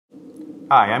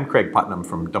Hi, I'm Craig Putnam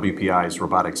from WPI's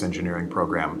Robotics Engineering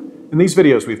program. In these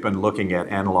videos, we've been looking at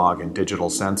analog and digital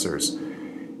sensors.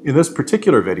 In this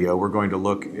particular video, we're going to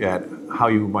look at how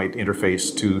you might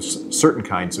interface to certain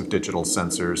kinds of digital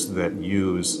sensors that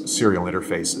use serial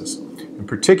interfaces. In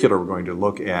particular, we're going to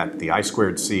look at the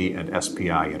I2C and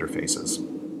SPI interfaces.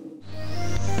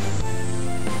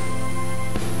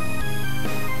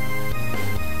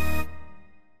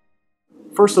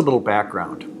 First, a little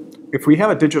background. If we have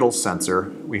a digital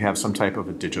sensor, we have some type of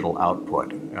a digital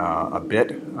output. A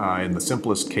bit, in the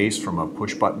simplest case, from a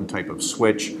push-button type of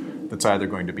switch that's either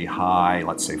going to be high,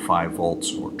 let's say 5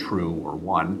 volts, or true, or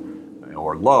 1,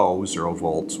 or low, 0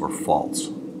 volts, or false.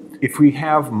 If we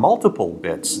have multiple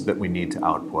bits that we need to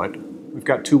output, we've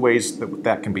got two ways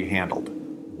that can be handled.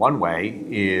 One way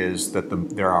is that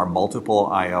there are multiple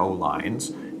I/O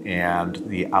lines, and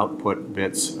the output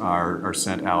bits are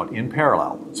sent out in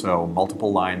parallel. So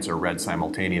multiple lines are read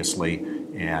simultaneously,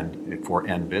 and for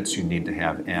n bits you need to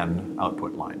have n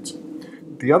output lines.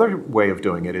 The other way of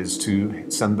doing it is to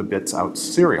send the bits out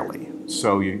serially.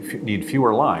 So you need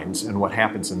fewer lines, and what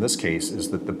happens in this case is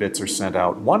that the bits are sent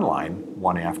out one line,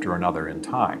 one after another in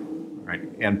time. Right?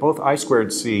 And both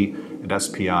I2C and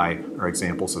SPI are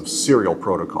examples of serial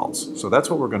protocols. So that's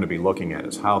what we're going to be looking at,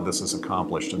 is how this is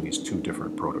accomplished in these two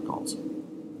different protocols.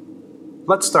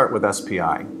 Let's start with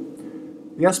SPI.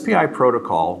 The SPI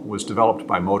protocol was developed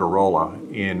by Motorola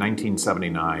in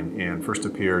 1979 and first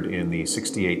appeared in the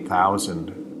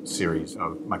 68000 series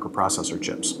of microprocessor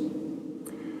chips.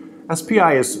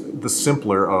 SPI is the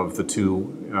simpler of the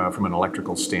two from an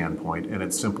electrical standpoint, and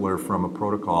it's simpler from a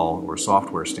protocol or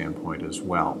software standpoint as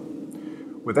well.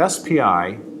 With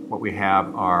SPI, what we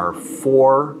have are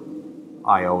 4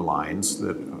 I/O lines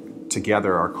that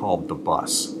together are called the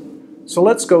bus. So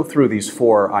let's go through these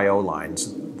 4 I/O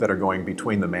lines that are going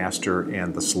between the master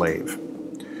and the slave.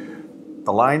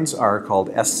 The lines are called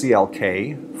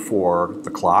SCLK for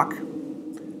the clock,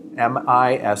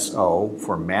 MISO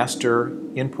for master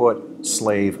input,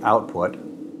 slave output,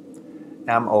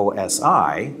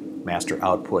 MOSI, master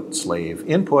output, slave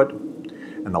input,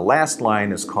 and the last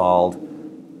line is called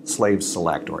slave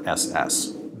select, or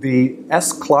SS. The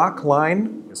S clock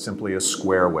line is simply a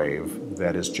square wave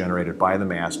that is generated by the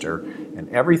master, and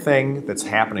everything that's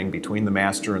happening between the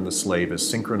master and the slave is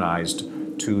synchronized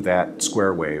to that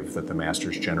square wave that the master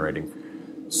is generating.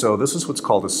 So this is what's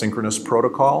called a synchronous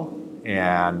protocol,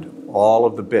 and all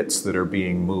of the bits that are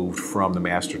being moved from the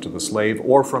master to the slave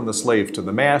or from the slave to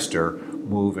the master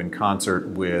move in concert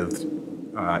with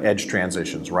edge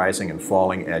transitions, rising and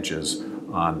falling edges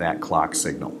on that clock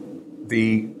signal.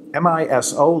 The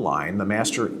MISO line, the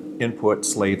master input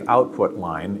slave output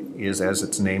line, is, as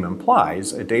its name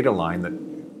implies, a data line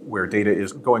where data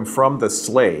is going from the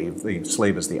slave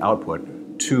is the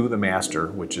output, to the master,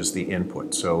 which is the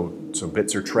input. So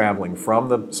bits are traveling from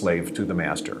the slave to the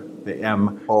master. The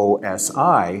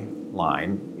MOSI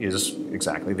line is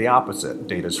exactly the opposite.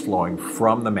 Data is flowing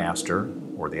from the master,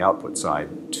 or the output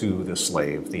side, to the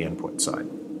slave, the input side.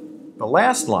 The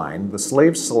last line, the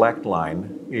slave select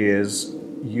line, is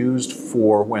used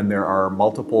for when there are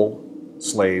multiple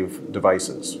slave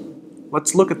devices.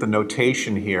 Let's look at the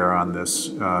notation here on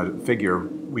this figure.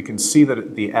 We can see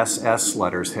that the SS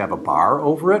letters have a bar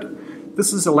over it.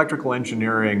 This is electrical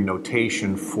engineering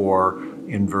notation for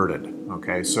inverted.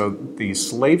 Okay, so the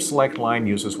slave select line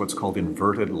uses what's called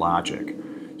inverted logic.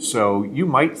 So you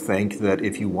might think that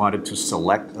if you wanted to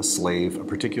select a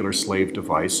particular slave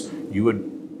device, you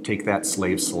would take that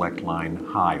slave select line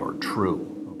high or true.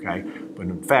 Okay? But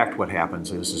in fact, what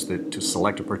happens is that to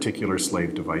select a particular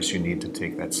slave device, you need to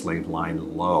take that slave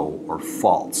line low or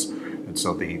false. And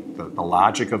so the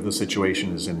logic of the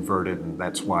situation is inverted, and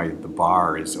that's why the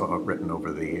bar is written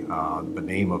over the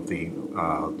name of the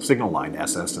signal line,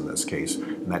 SS in this case,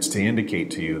 and that's to indicate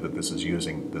to you that this is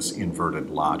using this inverted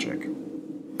logic.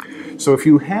 So if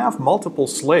you have multiple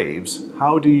slaves,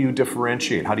 how do you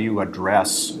differentiate? How do you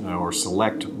address or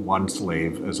select one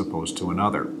slave as opposed to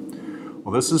another?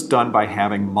 Well, this is done by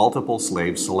having multiple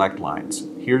slave select lines.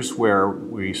 Here's where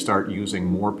we start using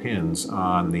more pins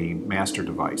on the master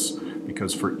device,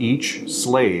 because for each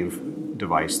slave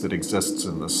device that exists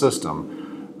in the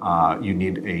system, you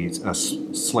need a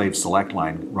slave select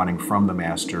line running from the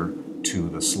master to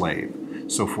the slave.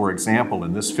 So for example,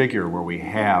 in this figure where we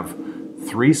have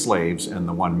 3 slaves and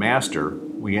the 1 master,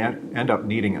 we end up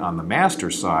needing on the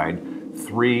master side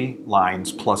 3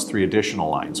 lines plus 3 additional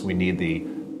lines. We need the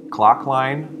clock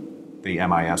line, the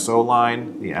MISO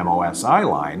line, the MOSI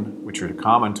line, which are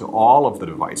common to all of the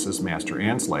devices, master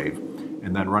and slave,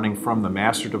 and then running from the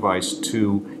master device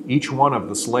to each one of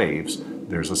the slaves,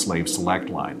 there's a slave select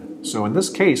line. So in this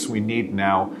case, we need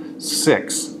now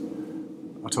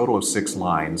a total of 6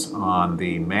 lines on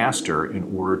the master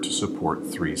in order to support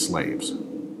 3 slaves.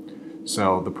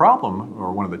 So the problem,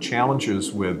 or one of the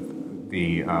challenges with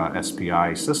the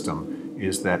SPI system,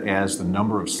 is that as the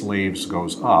number of slaves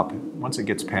goes up, once it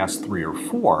gets past 3 or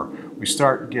 4, we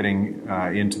start getting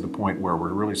into the point where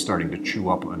we're really starting to chew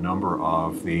up a number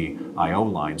of the I/O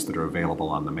lines that are available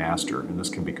on the master, and this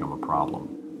can become a problem.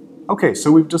 Okay,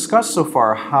 so we've discussed so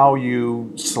far how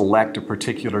you select a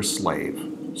particular slave.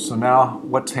 So now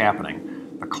what's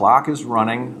happening? The clock is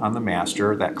running on the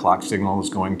master. That clock signal is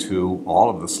going to all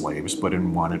of the slaves, but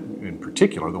in one in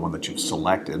particular, the one that you've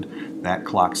selected, that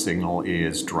clock signal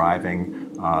is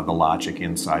driving the logic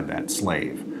inside that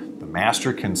slave. The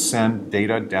master can send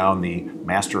data down the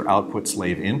master output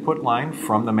slave input line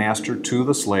from the master to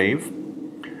the slave,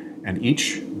 and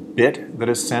each bit that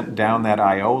is sent down that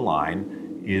I/O line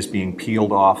is being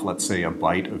peeled off, let's say, a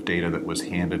byte of data that was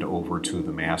handed over to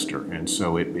the master. And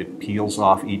so it peels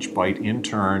off each byte in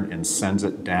turn and sends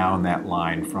it down that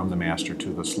line from the master to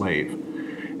the slave.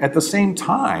 At the same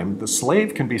time, the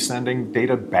slave can be sending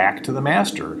data back to the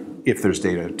master if there's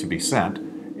data to be sent.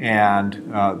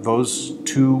 And those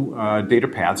two data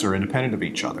paths are independent of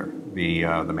each other.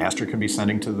 The master can be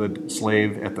sending to the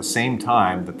slave at the same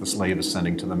time that the slave is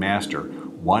sending to the master.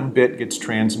 One bit gets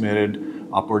transmitted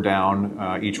up or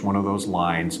down each one of those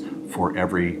lines for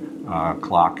every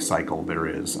clock cycle there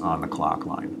is on the clock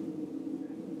line.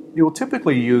 You will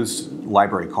typically use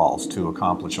library calls to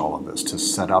accomplish all of this, to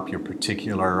set up your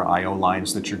particular I/O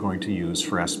lines that you're going to use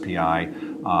for SPI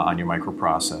on your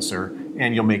microprocessor,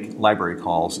 and you'll make library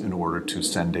calls in order to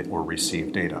send it or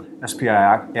receive data.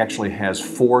 SPI actually has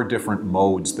 4 different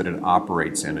modes that it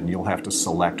operates in, and you'll have to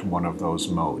select one of those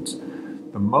modes.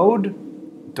 The mode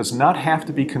does not have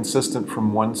to be consistent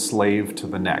from one slave to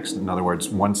the next. In other words,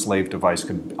 one slave device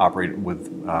could operate with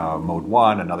mode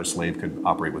 1, another slave could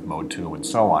operate with mode 2, and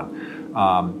so on.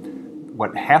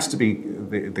 What has to be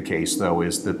the case, though,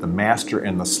 is that the master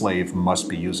and the slave must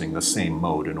be using the same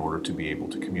mode in order to be able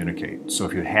to communicate. So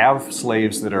if you have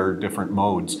slaves that are different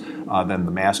modes, then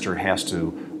the master has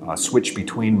to switch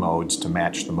between modes to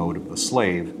match the mode of the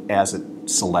slave as it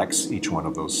selects each one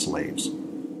of those slaves.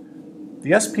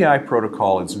 The SPI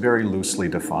protocol is very loosely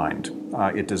defined.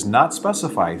 It does not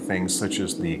specify things such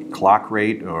as the clock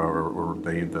rate or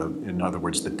in other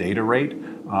words, the data rate.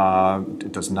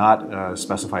 It does not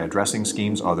specify addressing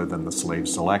schemes other than the slave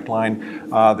select line.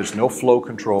 There's no flow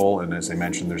control, and as I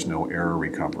mentioned, there's no error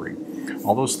recovery.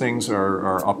 All those things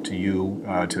are up to you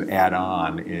to add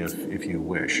on if you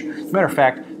wish. As a matter of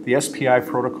fact, the SPI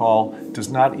protocol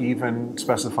does not even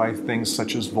specify things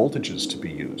such as voltages to be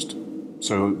used.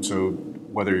 So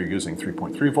whether you're using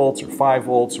 3.3 volts or 5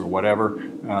 volts or whatever,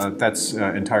 that's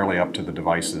entirely up to the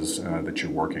devices that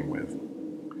you're working with.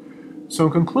 So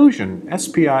in conclusion,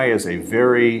 SPI is a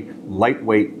very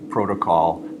lightweight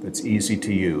protocol that's easy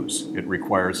to use. It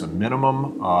requires a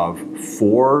minimum of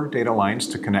 4 data lines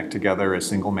to connect together a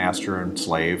single master and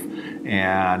slave,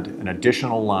 and an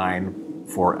additional line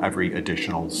for every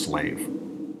additional slave.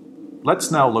 Let's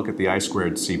now look at the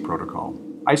I2C protocol.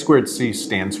 I2C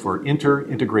stands for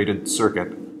Inter-Integrated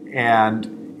Circuit,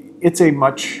 and it's a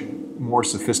much more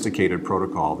sophisticated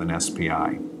protocol than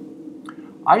SPI.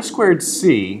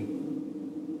 I2C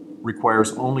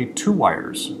requires only 2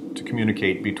 wires to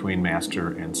communicate between master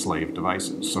and slave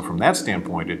devices. So from that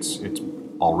standpoint, it's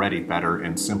already better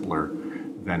and simpler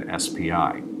than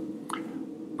SPI.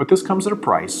 But this comes at a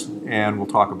price, and we'll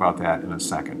talk about that in a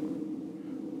second.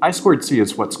 I2C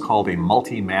is what's called a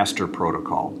multi-master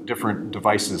protocol. Different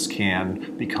devices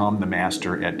can become the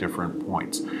master at different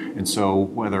points. And so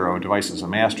whether a device is a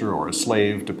master or a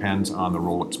slave depends on the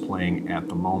role it's playing at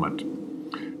the moment.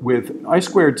 With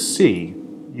I2C,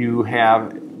 you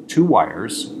have 2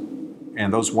 wires,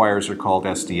 and those wires are called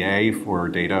SDA for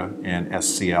data and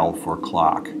SCL for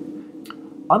clock.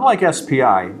 Unlike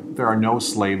SPI, there are no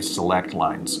slave select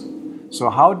lines. So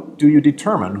how do you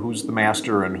determine who's the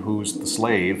master and who's the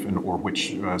slave, or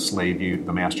which slave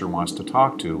the master wants to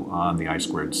talk to on the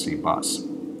I2C bus?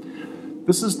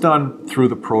 This is done through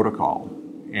the protocol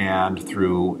and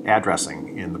through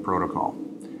addressing in the protocol.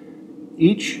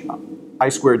 Each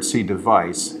I2C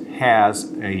device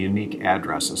has a unique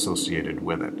address associated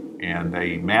with it, and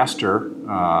a master,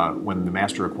 when the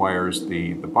master acquires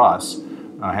the bus,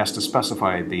 has to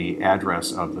specify the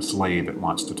address of the slave it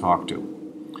wants to talk to.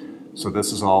 So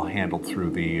this is all handled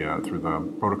through the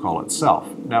protocol itself.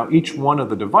 Now each one of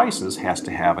the devices has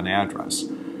to have an address.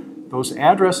 Those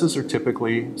addresses are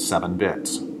typically 7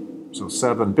 bits. So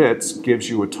 7 bits gives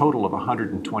you a total of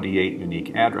 128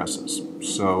 unique addresses.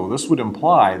 So this would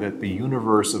imply that the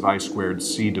universe of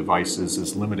I2C devices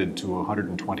is limited to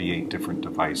 128 different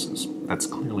devices. That's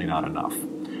clearly not enough.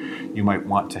 You might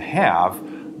want to have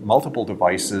multiple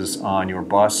devices on your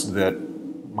bus that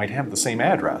might have the same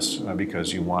address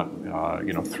because you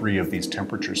want 3 of these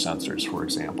temperature sensors, for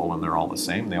example, and they're all the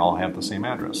same. They all have the same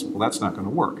address. Well, that's not going to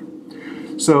work.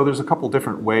 So there's a couple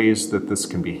different ways that this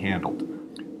can be handled.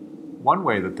 One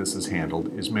way that this is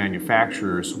handled is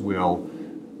manufacturers will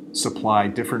supply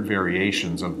different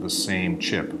variations of the same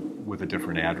chip with a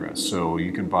different address. So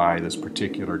you can buy this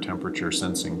particular temperature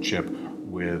sensing chip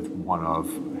with one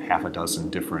of half a dozen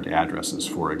different addresses,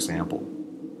 for example.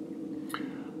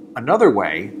 Another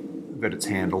way that it's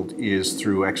handled is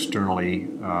through externally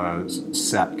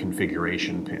set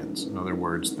configuration pins. In other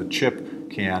words, the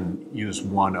chip can use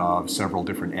one of several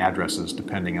different addresses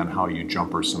depending on how you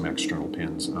jumper some external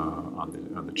pins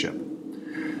on the chip.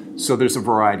 So there's a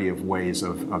variety of ways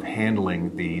of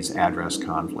handling these address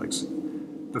conflicts.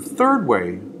 The third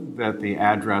way that the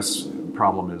address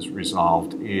problem is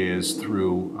resolved is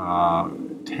through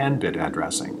 10-bit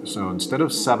addressing. So instead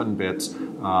of 7 bits,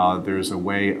 there's a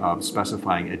way of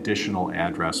specifying additional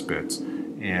address bits.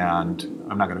 And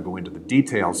I'm not going to go into the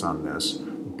details on this,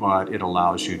 but it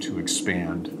allows you to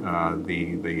expand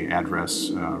the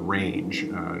address range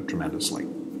tremendously.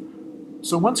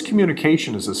 So once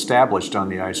communication is established on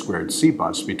the I2C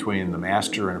bus between the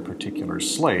master and a particular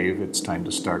slave, it's time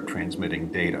to start transmitting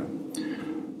data.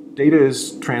 Data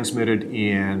is transmitted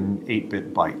in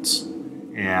 8-bit bytes.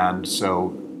 And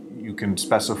so you can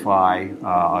specify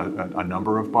a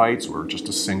number of bytes or just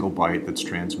a single byte that's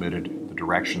transmitted the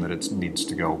direction that it needs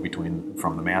to go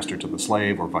from the master to the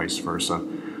slave or vice versa.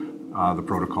 The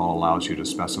protocol allows you to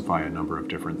specify a number of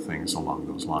different things along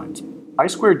those lines.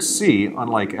 I2C,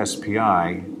 unlike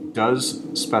SPI, does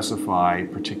specify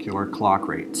particular clock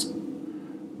rates.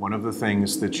 One of the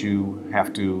things that you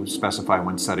have to specify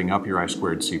when setting up your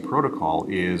I2C protocol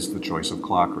is the choice of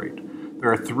clock rate.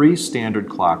 There are 3 standard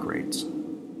clock rates: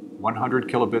 100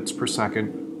 kilobits per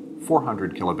second,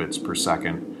 400 kilobits per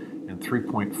second, and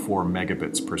 3.4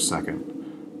 megabits per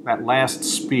second. That last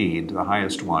speed, the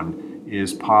highest one,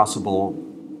 is possible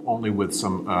only with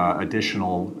some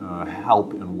additional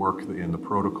help and work in the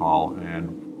protocol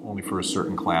and only for a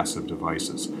certain class of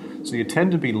devices. So you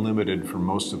tend to be limited for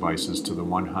most devices to the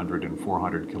 100 and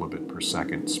 400 kilobit per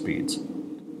second speeds.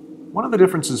 One of the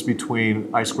differences between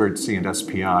I2C and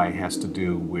SPI has to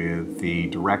do with the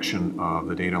direction of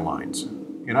the data lines.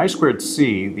 In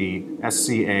I2C, the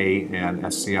SCA and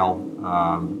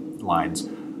SCL lines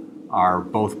are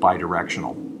both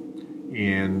bidirectional.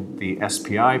 In the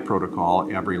SPI protocol,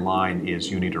 every line is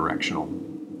unidirectional.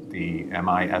 The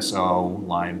MISO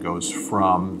line goes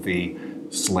from the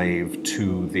slave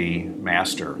to the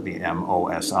master. The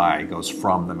MOSI goes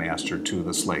from the master to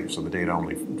the slave, so the data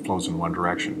only flows in one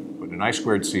direction. But in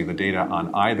I2C, the data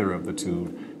on either of the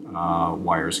 2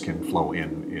 wires can flow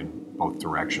in both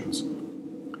directions.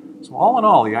 So all in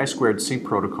all, the I2C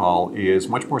protocol is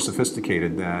much more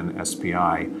sophisticated than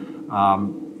SPI.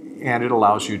 And it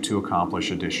allows you to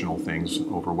accomplish additional things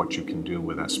over what you can do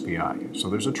with SPI. So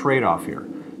there's a trade-off here.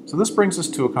 So this brings us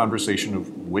to a conversation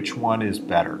of which one is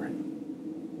better.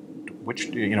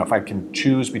 If I can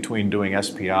choose between doing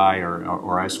SPI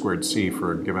or I2C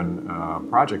for a given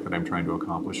project that I'm trying to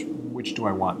accomplish, which do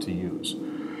I want to use?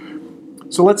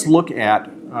 So let's look at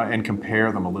and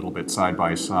compare them a little bit side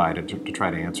by side to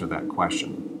try to answer that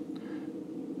question.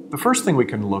 The first thing we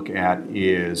can look at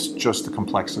is just the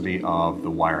complexity of the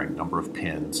wiring, number of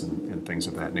pins and things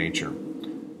of that nature.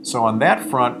 So on that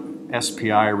front,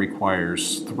 SPI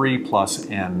requires 3 plus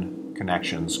N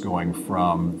connections going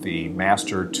from the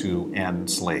master to N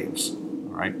slaves.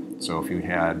 All right? So if you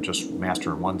had just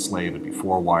master and 1 slave, it would be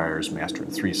 4 wires, master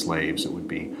and 3 slaves, it would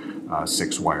be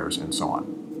 6 wires, and so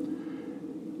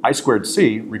on.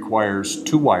 I2C requires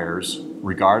 2 wires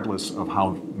regardless of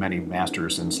how many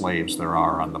masters and slaves there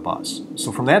are on the bus.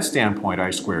 So from that standpoint,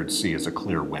 I2C is a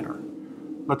clear winner.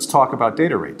 Let's talk about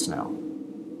data rates now.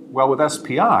 Well, with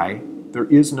SPI, there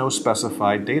is no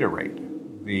specified data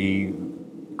rate. The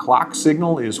clock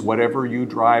signal is whatever you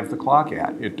drive the clock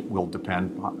at. It will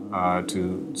depend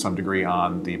to some degree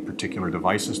on the particular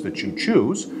devices that you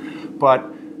choose, but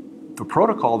the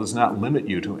protocol does not limit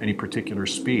you to any particular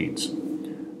speeds.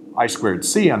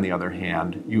 I2C, on the other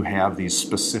hand, you have these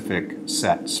specific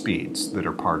set speeds that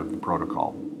are part of the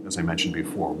protocol. As I mentioned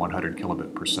before, 100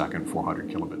 kilobit per second, 400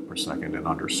 kilobit per second, and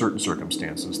under certain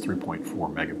circumstances,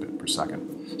 3.4 megabit per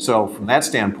second. So from that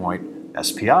standpoint,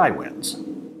 SPI wins.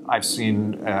 I've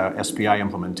seen SPI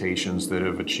implementations that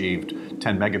have achieved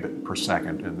 10 megabit per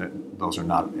second, and those are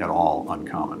not at all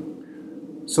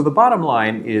uncommon. So the bottom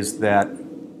line is that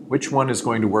which one is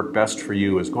going to work best for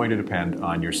you is going to depend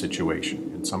on your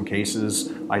situation. In some cases,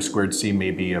 I²C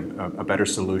may be a better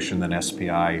solution than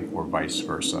SPI or vice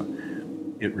versa.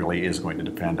 It really is going to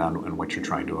depend on what you're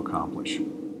trying to accomplish.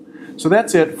 So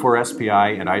that's it for SPI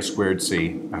and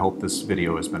I²C. I hope this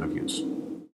video has been of use.